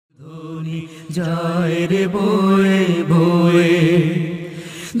যায় রে বয়ে বয়ে,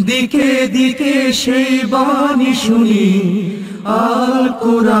 দিকে দিকে সেই বাণী শুনি, আল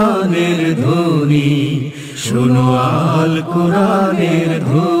কোরআনের ধ্বনি, শোনো আল কোরআনের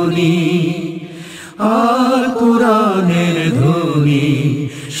ধ্বনি, আল কোরআনের ধ্বনি,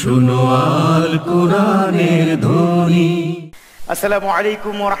 শোনো আল কোরআনের ধ্বনি। আসসালামু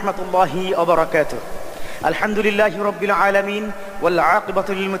আলাইকুম ওয়া রাহমাতুল্লাহি ওয়া বারাকাতুহু। আলহামদুলিল্লাহি রাব্বিল আলামিন ওয়াল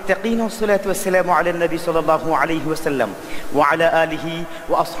আকিবাতু লিল মুত্তাকিন ওয়াসসালাতু ওয়াসসালামু আলা নবী সাল্লাল্লাহু আলাইহি ওয়াসাল্লাম ওয়া আলা আলিহি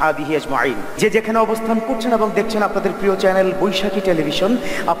ওয়া আসহাবিহি আজমাইন। যে যেখানে অবস্থান করছেন এবং দেখছেন আপনাদের প্রিয় চ্যানেল বৈশাখী টেলিভিশন,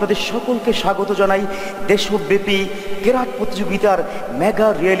 আপনাদের সকলকে স্বাগত জানাই দেশব্যাপী কেরাত প্রতিযোগিতার মেগা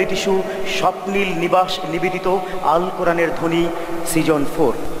রিয়েলিটি শো স্বপ্নীল নিবাস নিবেদিত আল কোরআনের ধ্বনি সিজন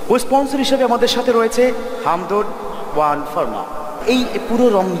 4। ও স্পন্সর হিসেবে আমাদের সাথে রয়েছে হামদর্দ ওয়ান ফার্মা। এই পুরো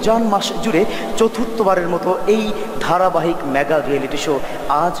রমজান মাস জুড়ে চতুর্থবারের মতো এই ধারাবাহিক মেগা রিয়েলিটি শো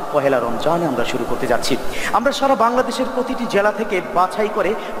আজ পহেলা রমজানে আমরা শুরু করতে যাচ্ছি। আমরা সারা বাংলাদেশের প্রতিটি জেলা থেকে বাছাই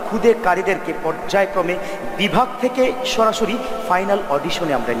করে খুদে কারীদেরকে পর্যায়ক্রমে বিভাগ থেকে সরাসরি ফাইনাল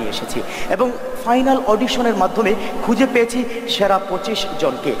অডিশনে আমরা নিয়ে এসেছি এবং ফাইনাল অডিশনের মাধ্যমে খুঁজে পেয়েছি সেরা 25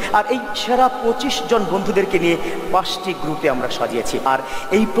 জনকে। আর এই সেরা 25 জন বন্ধুদেরকে নিয়ে 5টি গ্রুপে আমরা সাজিয়েছি। আর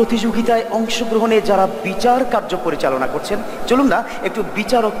এই প্রতিযোগিতায় অংশগ্রহণে যারা বিচার কার্য পরিচালনা করছেন, চলুন না একটু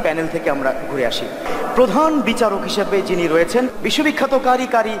বিচারক প্যানেল থেকে আমরা ঘুরে আসি। প্রধান বিচারক হিসেবে যিনি রয়েছেন বিশ্ববিখ্যাত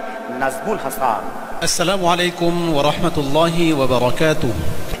কারি নাজমুল হাসান। আসসালামু আলাইকুম ওয়া রাহমাতুল্লাহি ওয়া বারাকাতুহু।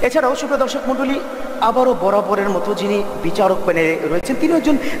 এছাড়াও সুপ্রিয় দর্শক মণ্ডলী, আবারও বরাবরের মতো যিনি বিচারক প্যানেলে রয়েছেন তিনি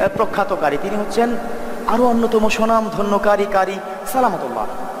একজন প্রখ্যাত কারি, তিনি হচ্ছেন আরো অন্যতম সুনাম ধন্য কারি সালামতুল্লাহ।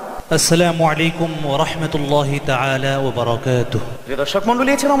 আসসালামু আলাইকুম ওয়া রাহমাতুল্লাহি তাআলা ওয়া বারাকাতুহু। প্রিয় দর্শক মণ্ডলী,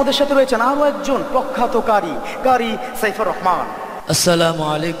 এছাড়া আমাদের সাথে রয়েছেন আরো একজন প্রখ্যাত কারি সাইফুর রহমান। আসসালামু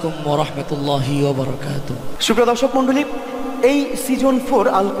আলাইকুম ওয়া রাহমাতুল্লাহি ওয়া বারাকাতুহু। সুপ্রিয় দর্শক মণ্ডলী, এই সিজন 4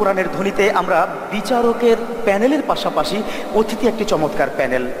 আল কোরআনের ধ্বনিতে আমরা বিচারকের প্যানেলের পাশাপাশি অতিথি একটি চমৎকার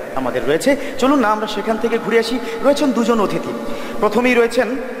প্যানেল আমাদের রয়েছে। চলুন না আমরা সেখান থেকে ঘুরে আসি। রয়েছেন দুজন অতিথি। প্রথমেই রয়েছেন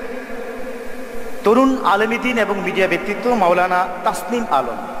তরুণ আলেমীদ্বীন এবং মিডিয়া ব্যক্তিত্ব মাওলানা তাসনিম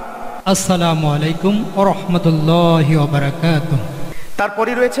আলম। আসসালামু আলাইকুম ওয়া রাহমাতুল্লাহি ওয়া বারাকাতুহু।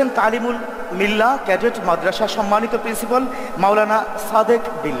 তারপরে রয়েছেন তালিমুল মিল্লা ক্যাডেট মাদ্রাসা সম্মানিত প্রিন্সিপাল মাওলানা সাদেক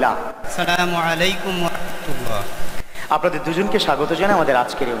বিল্লাহ। আসসালামু আলাইকুম ওয়া রাহমাতুল্লাহ। আপনাদের দুজনকে স্বাগত জানাই আমাদের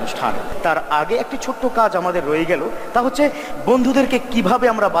আজকের এই অনুষ্ঠানে। তার আগে একটি ছোট্ট কাজ আমাদের রয়ে গেল, তা হচ্ছে বন্ধুদেরকে কিভাবে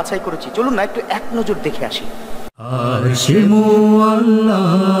আমরা বাছাই করেছি। চলুন না একটু এক নজর দেখে আসি। আর সে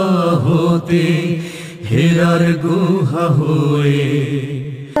মুআল্লাহ হতে হেরার গুহা হয়ে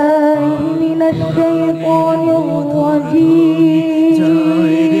মিনাশ শাইতানির রাজীম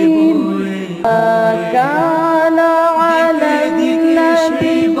যায় রে বয়ে কানা আলাইহি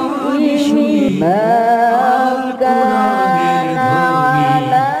নাবিয়্যিহি মা কানা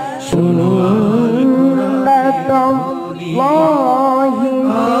আলা সুন্নাতুল্লাহি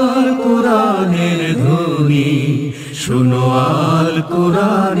আল কোরআনের ধ্বনি, শোনো আল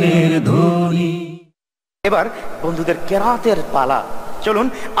কোরআনের ধ্বনি। এবার বন্ধুদের কেরাতের পালা। চলুন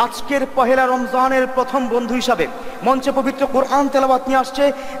আজকের পহেলা রমজানের প্রথম বন্ধু হিসাবে মঞ্চে পবিত্র কোরআন তেলাওয়াত নিয়ে আসছে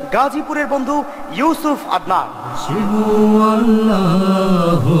গাজীপুরের বন্ধু ইউসুফ আদনান।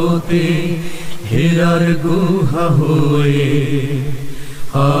 আল্লাহ হতে হেরার গুহা হয়ে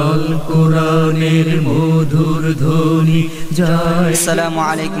আল কোরআনের মধুর ধ্বনি যায়। আসসালামু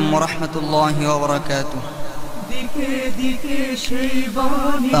আলাইকুম ওয়া রাহমাতুল্লাহি ওয়া বারাকাতুহু।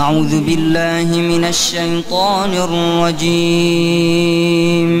 أعوذ بالله من الشيطان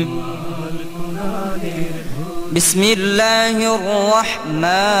الرجيم. بسم الله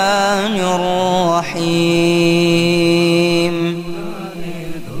الرحمن الرحيم.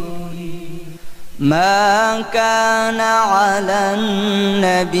 ما كان على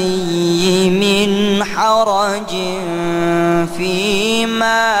النبي من حرج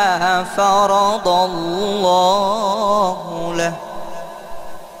فيما فرض الله له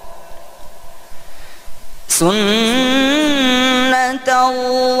سنة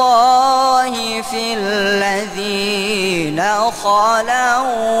الله في الذين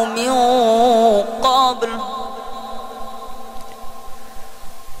خلوا من قبل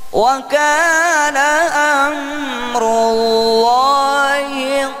وكان أمر الله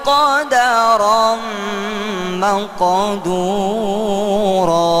قدرا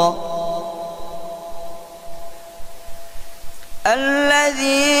مقدورا.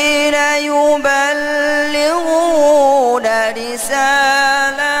 الذين يبلغون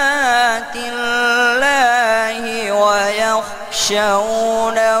رسالات الله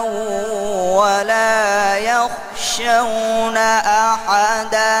ويخشونه ولا يخشون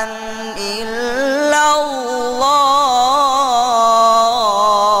أحدا إلا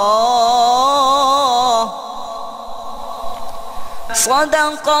الله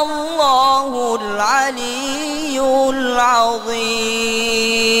صدق الله العلي العظيم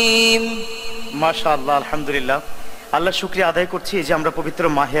মাশাআল্লাহ, আলহামদুলিল্লাহ। আল্লাহ শুকরিয়া আদায় করছি যে আমরা পবিত্র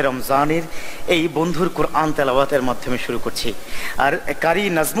মাহে রমজানের এই বন্ধুর কোরআন তেলাওয়াতের মাধ্যমে শুরু করছি। আর কারি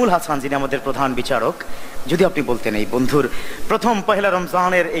নাজমুল হাসান, যিনি আমাদের প্রধান বিচারক, যদি আপনি বলতেন এই বন্ধুর প্রথম পহেলা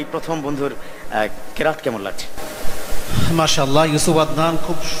রমজানের এই প্রথম বন্ধুর কেরাত কেমন লাগছে? মাশাআল্লাহ, ইউসুফ আদনান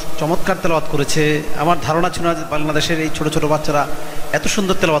খুব চমৎকার তেলাওয়াত করেছে। আমার ধারণা ছিল না যে বাংলাদেশের এই ছোট ছোট বাচ্চারা এত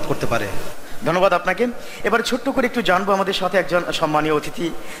সুন্দর তেলাওয়াত করতে পারে। ধন্যবাদ আপনাকে। এবার ছোট্ট করে একটু জানবো, আমাদের সাথে একজন সম্মানীয় অতিথি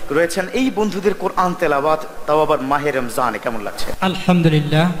রয়েছেন, এই বন্ধুদের কোরআন তেলাওয়াত তাও আবার মাহে রমজানে কেমন লাগছে?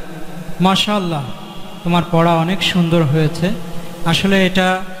 আলহামদুলিল্লাহ, মাশাআল্লাহ, তোমার পড়া অনেক সুন্দর হয়েছে। আসলে এটা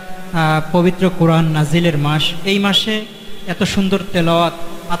পবিত্র কোরআন নাজিলের মাস। এই মাসে এত সুন্দর তেলাওয়াত,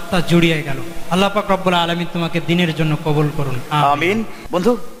 আত্মা জুড়িয়ে গেল। আল্লাহ পাক রব্বুল আলামিন তোমাকে দিনের জন্য কবুল করুন, আমিন।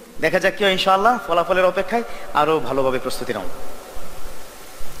 বন্ধু, দেখা যাক কি ইনশাআল্লাহ। ফলাফলের অপেক্ষায় আরো ভালোভাবে প্রস্তুতি নাও।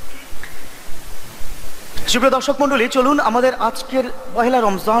 সুপ্রিয় দর্শক মন্ডলী, চলুন আমাদের আজকের পহেলা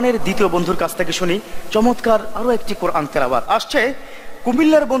রমজানের দ্বিতীয় বন্ধুর কাছ থেকে শুনি চমৎকার আরো একটি কোরআন তেলাওয়াত। আসছে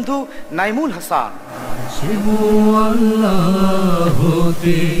কুমিল্লার বন্ধু নাইমুল হাসান।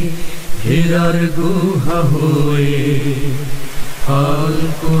 হেরার গুহা হয়ে আল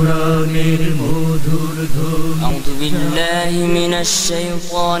কোরআনের মধুর ধ্বনি। আউযু বিল্লাহি মিনাশ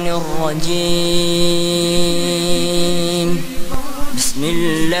শাইতানির রাজীম।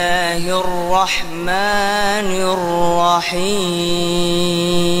 বিসমিল্লাহির রহমানির রহিম।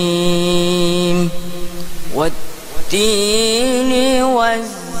 ওয়াত-তিনি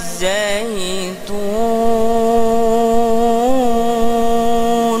ওয়াজ-জাইতুন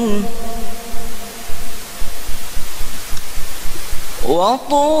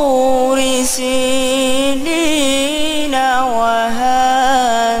وطور سينين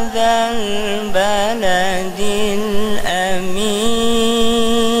وهذا البلد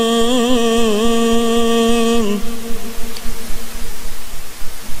الأمين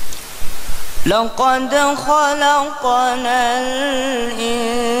لقد خلقنا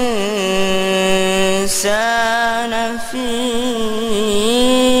الإنسان في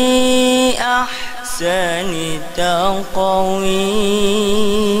أحسن تقويم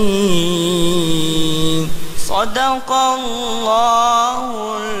صدق الله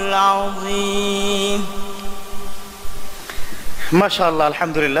العظيم মাশাআল্লাহ,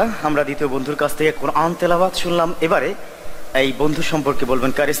 আলহামদুলিল্লাহ। আমরা দ্বিতীয় বন্ধুর কাছ থেকে কোরআন তেলাওয়াত শুনলাম। এবারে এই বন্ধু সম্পর্কে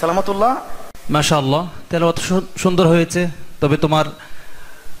বলবেন কারি সালামাতুল্লাহ। মাশাআল্লাহ, তেলাওয়াত সুন্দর হয়েছে, তবে তোমার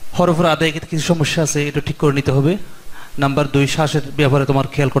হরফের আদায়ে কিছু সমস্যা আছে, এটা ঠিক করে নিতে হবে। নাম্বার 2, শ্বাসের ব্যাপারে তোমার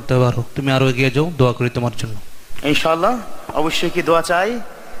খেয়াল করতে হবে। তুমি আরো এগিয়ে যাও, দোয়া করি তোমার জন্য। ইনশাআল্লাহ, অবশ্যই কি দোয়া চাই।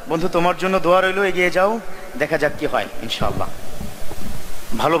 বন্ধু, তোমার জন্য দোয়া রইল, এগিয়ে যাও, দেখা যাক কি হয় ইনশাআল্লাহ।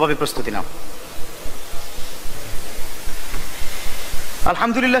 ভালোভাবে প্রস্তুতি নাও।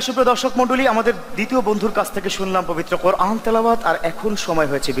 আলহামদুলিল্লাহ। সুপ্রিয় দর্শক মন্ডলী, আমাদের দ্বিতীয় বন্ধুর কাছ থেকে শুনলাম পবিত্র কোরআন তেলাওয়াত। আর এখন সময়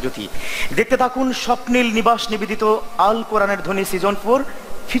হয়েছে বিরতি। দেখতে থাকুন স্বপ্নিল নিবাস নিবেদিত আল কোরআনের ধ্বনি সিজন 4।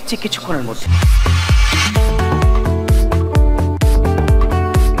 ফিরছি কিছুক্ষণের মধ্যে।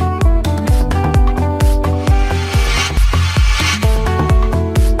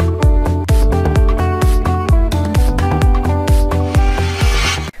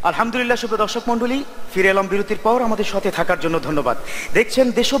 আলহামদুলিল্লাহ। সুপ্রিয় দর্শক মন্ডলী, ফিরে এলাম বিরতির পর। আমাদের সাথে থাকার জন্য ধন্যবাদ। দেখছেন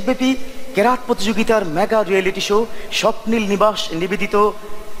দেশব্যাপী কেরাত প্রতিযোগিতার মেগা রিয়েলিটি শো স্বপ্নিল নিবাস নিবেদিত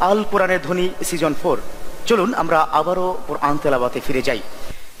আল কোরআনের ধ্বনি সিজন 4। চলুন আমরা আবারও কোরআন তেলাওয়াতে ফিরে যাই।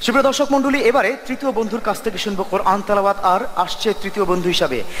 সুপ্রিয় দর্শক মন্ডলী, এবারে তৃতীয় বন্ধুর কাছ থেকে শুনবো কোরআন তেলাওয়াত। আর আসছে তৃতীয় বন্ধু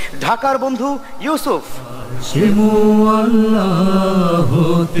হিসাবে ঢাকার বন্ধু ইউসুফ।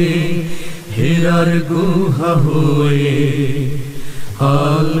 হেরার গুহা হয়ে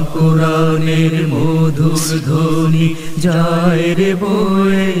আল কোরআনের মধুর ধ্বনি যায় রে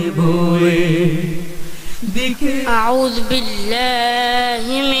বয়ে বয়ে দিকে। আউযু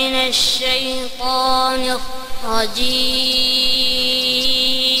বিল্লাহি মিনাশ শাইতানির রাজীম।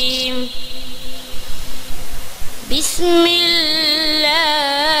 বিসমিল্লাহির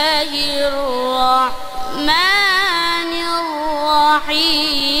রাহমানির রাহিম।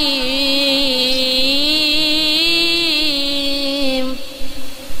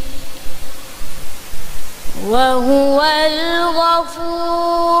 وهو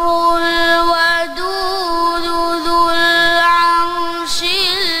الغفور الودود ذو العرش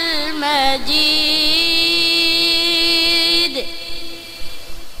المجيد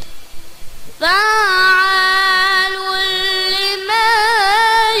فعال لما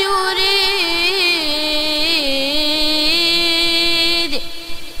يريد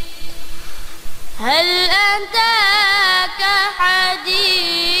هل أتاك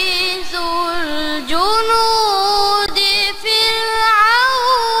حديث الجنود فرعون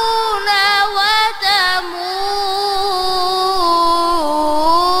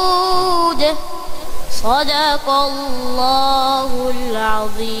صدق الله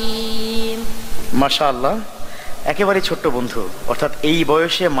العظيم মাশাআল্লাহ, একেবারে ছোট্ট বন্ধু, অর্থাৎ এই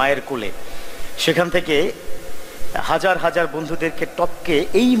বয়সে মায়ের কোলে, সেখান থেকে হাজার হাজার বন্ধুদেরকে টপকে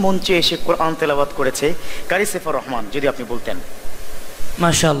এই মঞ্চে এসে কোরআন তেলাওয়াত করেছে কারি সেফর রহমান। যদি আপনি বলতেন।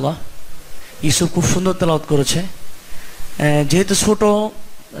 মাশাআল্লাহ, ইউসুফ খুব সুন্দর তেলাওয়াত করেছে। যেহেতু ছোট,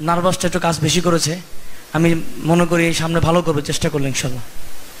 নার্ভাসটা একটু কাজ বেশি করেছে। আমি মনে করি সামনে ভালো করবে, চেষ্টা করলে ইনশাল্লাহ।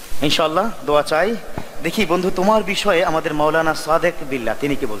 ইনশাআল্লাহ, দোয়া চাই। দেখি বন্ধু, তোমার বিষয়ে আমাদের মাওলানা সাদেক বিল্লাহ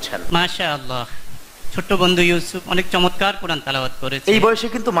তিনি কি বলছেন। মাশাআল্লাহ, ছোট্ট বন্ধু ইউসুফ অনেক চমৎকার কোরআন তেলাওয়াত করেছে। এই বয়সে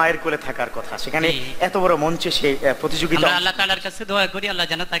কিন্তু মায়ের কোলে থাকার কথা, সেখানে এত বড় মঞ্চে সে প্রতিযোগিতা। আমরা আল্লাহ তাআলার কাছে দোয়া করি আল্লাহ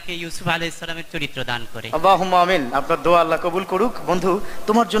যেন তাকে ইউসুফ আলাইহিস সালামের চরিত্র দান করে। আল্লাহুম্মা আমিন। আপনার দোয়া আল্লাহ কবুল করুক। বন্ধু,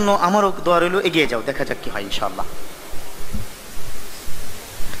 তোমার জন্য আমারও দোয়া রইল, এগিয়ে যাও, দেখা যাক কি হয় ইনশাআল্লাহ।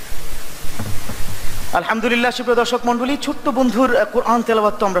 আলহামদুলিল্লাহ। সুপ্রিয় দর্শক মণ্ডলী, ছোট্ট বন্ধুর কোরআন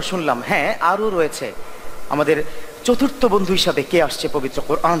তেলাওয়াত তো আমরা শুনলাম। হ্যাঁ, আরও রয়েছে আমাদের চতুর্থ বন্ধু হিসাবে কে আসছে পবিত্র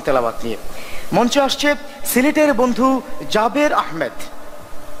কোরআন তেলাওয়াত নিয়ে। মঞ্চে আসছে সিলেটের বন্ধু জাবের আহমেদ।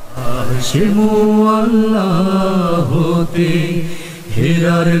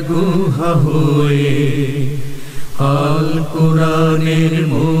 হেরার গুহা হয়ে আল কোরআনের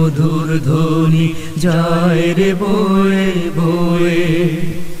মধুর ধ্বনি যায় রে বয়ে বয়ে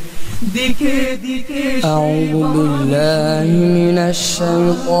দিকে দিকে। أعوذ بالله من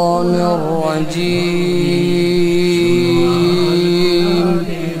الشيطان الرجيم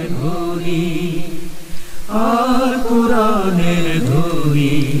আল কোরআনের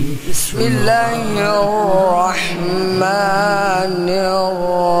ধ্বনি। بسم الله الرحمن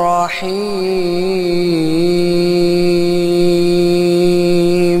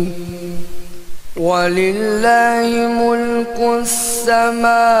الرحيم ولله ملك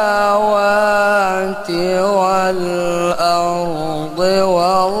السماوات والأرض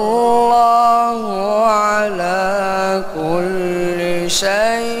والله على كل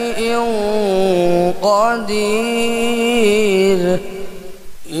شيء قدير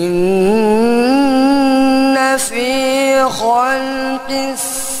إن في خلق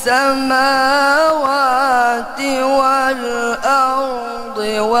السماوات والأرض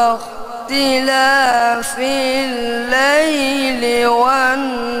واختلاف الليل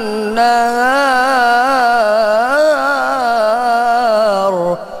والنهار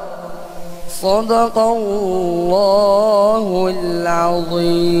صدق الله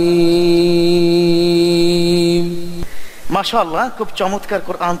العظيم। মাশাআল্লাহ, খুব চমৎকার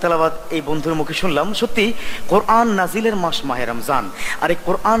কোরআন তেলাওয়াত এই বন্ধুর মুখে শুনলাম। সত্যি কোরআন নাজিলের মাস মাহে রমজান, আর এই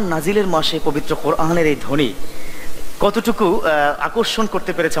কোরআন নাজিলের মাসে পবিত্র কোরআনের এই ধ্বনি কতটুকু আকর্ষণ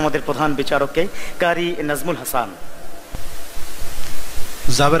করতে পেরেছে আমাদের প্রধান বিচারককে, কারি নাজমুল হাসান।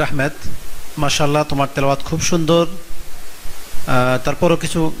 জাবের আহমেদ, মাশাআল্লাহ, তোমার তেলাওয়াত খুব সুন্দর। তারপরও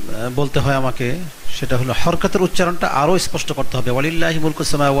কিছু বলতে হয় আমাকে, সেটা হলো হরকতের উচ্চারণটা আরও স্পষ্ট করতে হবে। ওয়ালিল্লাহি মুলকুস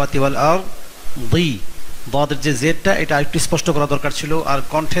সামাওয়াতি ওয়াল আরদি, দাদের যে জেডটা এটা একটু স্পষ্ট করা দরকার ছিল। আর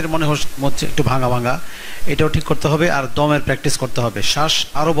কণ্ঠের মনে হচ্ছে একটু ভাঙা ভাঙা, এটাও ঠিক করতে হবে। আর দমের প্র্যাকটিস করতে হবে। শ্বাস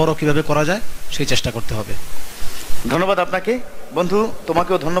আরও বড় কিভাবে করা যায় সেই চেষ্টা করতে হবে। ধন্যবাদ আপনাকে বন্ধু,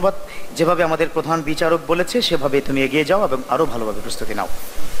 তোমাকেও ধন্যবাদ। যেভাবে আমাদের প্রধান বিচারক বলেছে সেভাবে তুমি এগিয়ে যাও এবং আরো ভালোভাবে প্রস্তুতি নাও।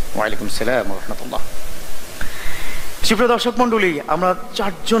 ওয়ালাইকুম আসসালাম ওয়া রাহমাতুল্লাহ। সুপ্রিয় দর্শক মণ্ডলী, আমরা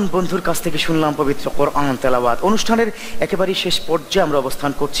চারজন বন্ধুর কাছ থেকে শুনলাম পবিত্র কোরআন তেলাওয়াত। অনুষ্ঠানের একেবারে শেষ পর্যায়ে আমরা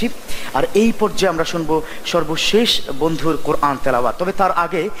অবস্থান করছি, আর এই পর্যায়ে আমরা শুনবো সর্বশেষ বন্ধুর কোরআন তেলাওয়াত। তবে তার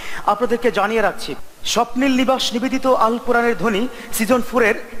আগে আপনাদেরকে জানিয়ে রাখছি, স্বপ্নের নিবাস নিবেদিত আল কোরআনের ধ্বনি সিজন 4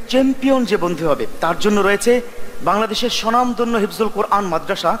 এর চ্যাম্পিয়ন যে বন্ধু হবে তার জন্য রয়েছে বাংলাদেশের স্বনামধন্য হিফজুল কোরআন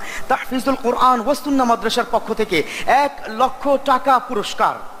মাদ্রাসা তাহফিজুল কোরআন ওয়া সুন্নাহ মাদ্রাসার পক্ষ থেকে 1 লক্ষ টাকা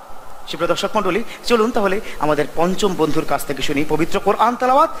পুরস্কার। সুপ্রিয় দর্শক মণ্ডলী, চলুন তাহলে আমাদের পঞ্চম বন্ধুর কাছ থেকে শুনি পবিত্র কোরআন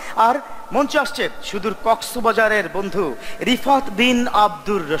তেলাওয়াত। আর মঞ্চে আসছে সুদূর কক্সবাজারের বন্ধু রিফাত বিন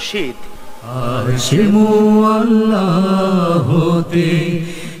আব্দুর রশিদ। আল্লাহ হতে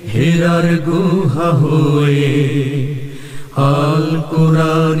হেরার গুহা হয়ে আল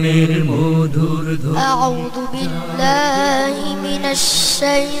কোরআনের মধুর ধ্বনি। আউযু বিল্লাহি মিনাশ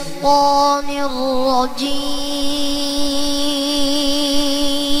শাইতানির রাজীম।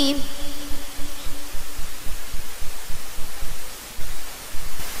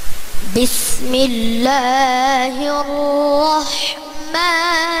 বিসমিল্লাহির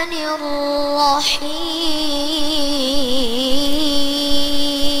রাহমানির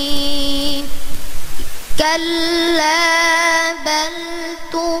রাহিম। কাল্লা বাল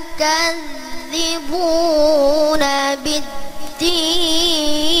তুকাযযিবুনা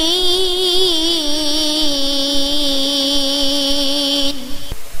বিদ্দীন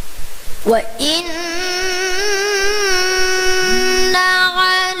ওয়া ইন্না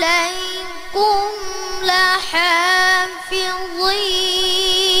আলাইকুম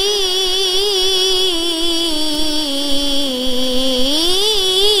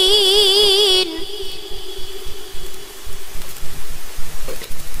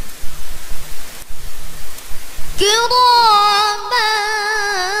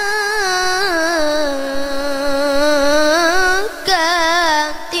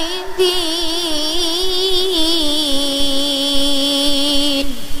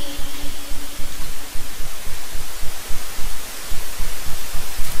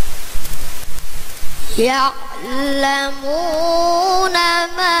يعلمون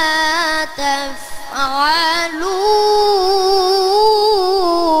ما تفعلون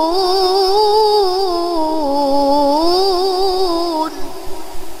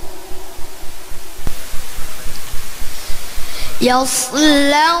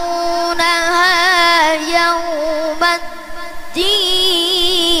يصلونها يوم الدين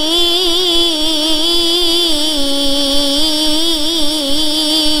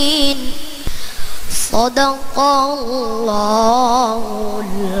صدق الله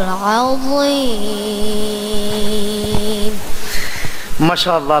العظيم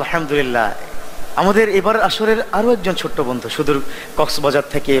মাশাআল্লাহ, আলহামদুলিল্লাহ। আমাদের এবার আসরের আরো একজন ছোট্ট বন্ধু সুদূর কক্সবাজার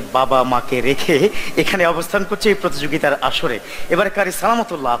থেকে বাবা মাকে রেখে এখানে অবস্থান করছে এই প্রতিযোগিতার আসরে। এবার কারি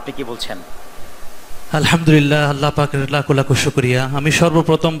সালামতুল্লাহ, আপনি কি বলছেন? আলহামদুলিল্লাহ, আল্লাহ পাকের লাখ লাখ শুকরিয়া। আমি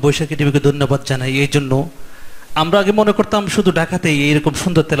সর্বপ্রথম বৈশাখী টিভিকে ধন্যবাদ জানাই। এই জন্য আমরা আগে মনে করতাম শুধু ঢাকাতেই এরকম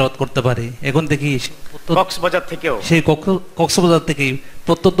সুন্দর তেলাওয়াত করতে পারে, এখন দেখি কক্সবাজার থেকেও, সেই কক্সবাজার থেকে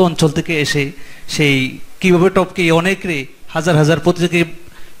প্রত্যন্ত অঞ্চল থেকে এসে সেই কিভাবে টপকে অনেকে হাজার হাজার প্রতিযোগী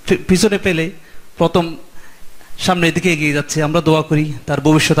পিছনে পেলে প্রথম সামনের দিকে এগিয়ে যাচ্ছে। আমরা দোয়া করি তার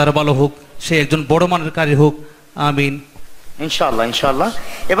ভবিষ্যৎ আরো ভালো হোক, সে একজন বড় মানের কারি হোক, আমিন। ইনশাআল্লাহ ইনশাআল্লাহ।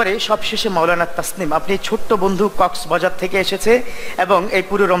 এবারে সবশেষে মাওলানা তাসনিম, আপনি ছোট্ট বন্ধু কক্সবাজার থেকে এসেছে এবং এই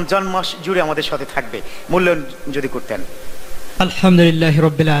পুরো রমজান মাস জুড়ে আমাদের সাথে থাকবে, মূল্যায়ন যদি করতেন। আলহামদুলিল্লাহ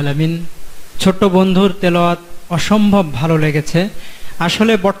রব্বিল আলামিন। ছোট্ট বন্ধুর তেলাওয়াত অসম্ভব ভালো লেগেছে।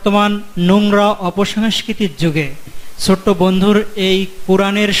 আসলে বর্তমান নোংরা অপসংস্কৃতির যুগে ছোট্ট বন্ধুর এই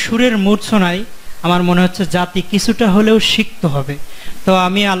কোরআনের সুরের মূর্ছনায় আমার মনে হচ্ছে জাতি কিছুটা হলেও শিখতে হবে। তো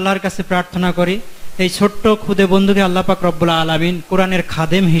আমি আল্লাহর কাছে প্রার্থনা করি এই ছোট্ট খুদে বন্ধুকে আল্লাহ পাক রব্বুল আলামিন কোরআনের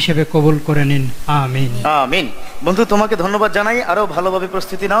খাদেম হিসেবে কবুল করে নিন, আমিন আমিন। বন্ধু, তোমাকে ধন্যবাদ জানাই, আরো ভালোভাবে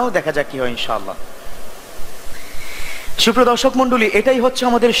প্রস্তুতি নাও, দেখা যাক কি হয় ইনশাআল্লাহ। সুপ্রিয় দর্শক মন্ডলী, এটাই হচ্ছে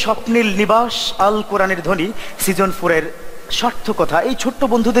আমাদের স্বপ্নের নিবাস আল কোরআনের ধ্বনি সিজন 4 এর সার্থকতা। এই ছোট্ট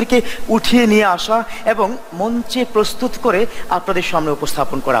বন্ধুদেরকে উঠিয়ে নিয়ে আসা এবং মঞ্চে প্রস্তুত করে আপনাদের সামনে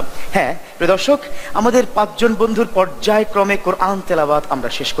উপস্থাপন করা। হ্যাঁ প্রিয় দর্শক, আমাদের 5 জন বন্ধুর পর্যায়ক্রমে কোরআন তেলাওয়াত আমরা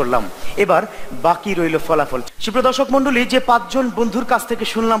শেষ করলাম। এবার বাকি রইল ফলাফল। সুপ্রিয় দর্শক মন্ডলী, যে 5 জন বন্ধুর কাছ থেকে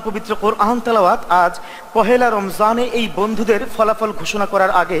শুনলাম পবিত্র কোরআন তেলাওয়াত, আজ পহেলা রমজানে এই বন্ধুদের ফলাফল ঘোষণা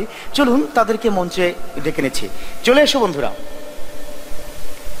করার আগে চলুন তাদেরকে মঞ্চে ডেকে নিচ্ছি। চলে এসো বন্ধুরা।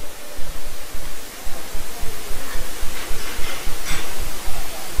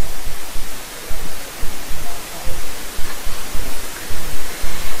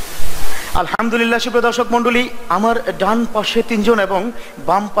 আলহামদুলিল্লাহ। সুপ্রিয় দর্শক মন্ডলী, আমার ডান পাশে 3 জন এবং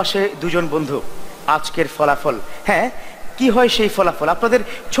বাম পাশে 2 জন বন্ধু। আজকের ফলাফল, হ্যাঁ কি হয় সেই ফলাফল আপনাদের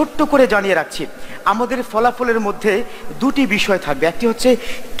ছোট্ট করে জানিয়ে রাখছি। আমাদের ফলাফলের মধ্যে 2টি বিষয় থাকবে। একটি হচ্ছে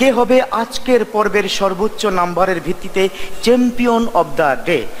কে হবে আজকের পর্বের সর্বোচ্চ নাম্বারের ভিত্তিতে চ্যাম্পিয়ন অব দ্য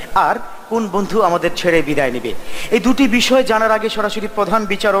ডে, আর কোন বন্ধু আমাদের ছেড়ে বিদায় নেবে। এই 2টি বিষয় জানার আগে সরাসরি প্রধান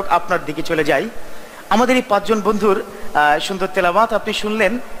বিচারক আপনার দিকে চলে যাই। আমাদের এই 5 জন বন্ধুর সুন্দর তেলাওয়াত আপনি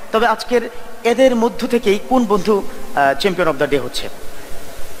শুনলেন, তবে আজকের এদের মধ্য থেকেই কোন বন্ধু চ্যাম্পিয়ন অব দ্য ডে হচ্ছে?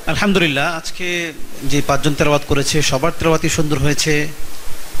 আলহামদুলিল্লাহ, আজকে যে 5 জন তেলাওয়াত করেছে সবার তেলাওয়াতই সুন্দর হয়েছে।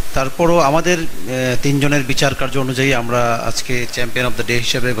 তারপরও আমাদের 3 জনের বিচার কার্য অনুযায়ী আমরা আজকে চ্যাম্পিয়ন অব দ্য ডে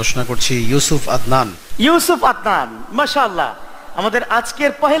হিসেবে ঘোষণা করছি ইউসুফ আদনান। ইউসুফ আদনান, মাশাআল্লাহ, আমাদের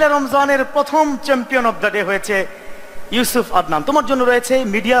আজকের পহেলা রমজানের প্রথম চ্যাম্পিয়ন অব দ্য ডে হয়েছে ইউসুফ আদনান। তোমার জন্য রয়েছে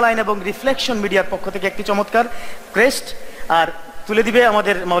মিডিয়া লাইন এবং রিফ্লেকশন মিডিয়ার পক্ষ থেকে একটি চমৎকার ক্রেস্ট, আর তুলে দিবে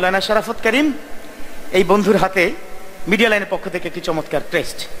আমাদের মাওলানা শরাফত করিম। এই বন্ধুর হাতে মিডিয়া লাইনের পক্ষ থেকে একটি চমৎকার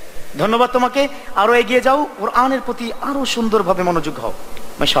ক্রেস্ট। ধন্যবাদ তোমাকে, আরো এগিয়ে যাও, কোরআনের প্রতি আরো সুন্দরভাবে মনোযোগ হও,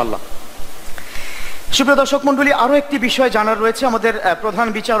 মাশাআল্লাহ। সুপ্রিয় দর্শক মন্ডলী, আরো একটি বিষয় জানার রয়েছে আমাদের প্রধান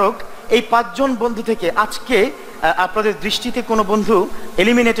বিচারক। এই 5 জন বন্ধু থেকে আজকে আপনাদের দৃষ্টিতে কোনো বন্ধু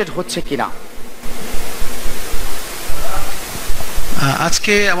এলিমিনেটেড হচ্ছে কিনা?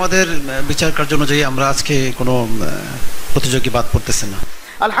 আজকে আমাদের বিচার কার্য অনুযায়ী আমরা আজকে কোনো প্রতিযোগী বাদ পড়তেছে না।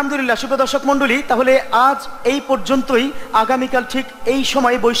 আলহামদুলিল্লাহ। সুপ্রিয় দর্শক মন্ডলী, তাহলে আজ এই পর্যন্তই। আগামীকাল ঠিক এই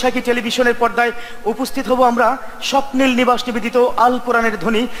সময় বৈশাখী টেলিভিশনের পর্দায় উপস্থিত হব আমরা স্বপ্নীল নিবাস নিবেদিত আল কোরআনের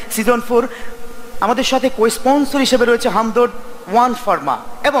ধ্বনি সিজন 4। আমাদের সাথে কো স্পন্সর হিসেবে রয়েছে হামদর্দ ওয়ান ফার্মা,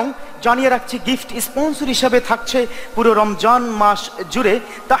 এবং জানিয়ে রাখছি গিফট স্পন্সর হিসেবে থাকছে পুরো রমজান মাস জুড়ে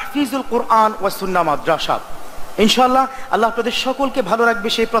তাহফিজুল কোরআন ওয়া সুন্নাহ মাদ্রাসা। ইনশাআল্লাহ আল্লাহ আপনাদের সকলকে ভালো রাখবে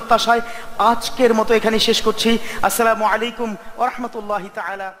সেই প্রত্যাশায় আজকের মতো এখানে শেষ করছি। আসসালামু আলাইকুম ওয়া রাহমাতুল্লাহি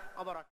তাআলা ওয়া বারাকাতুহু।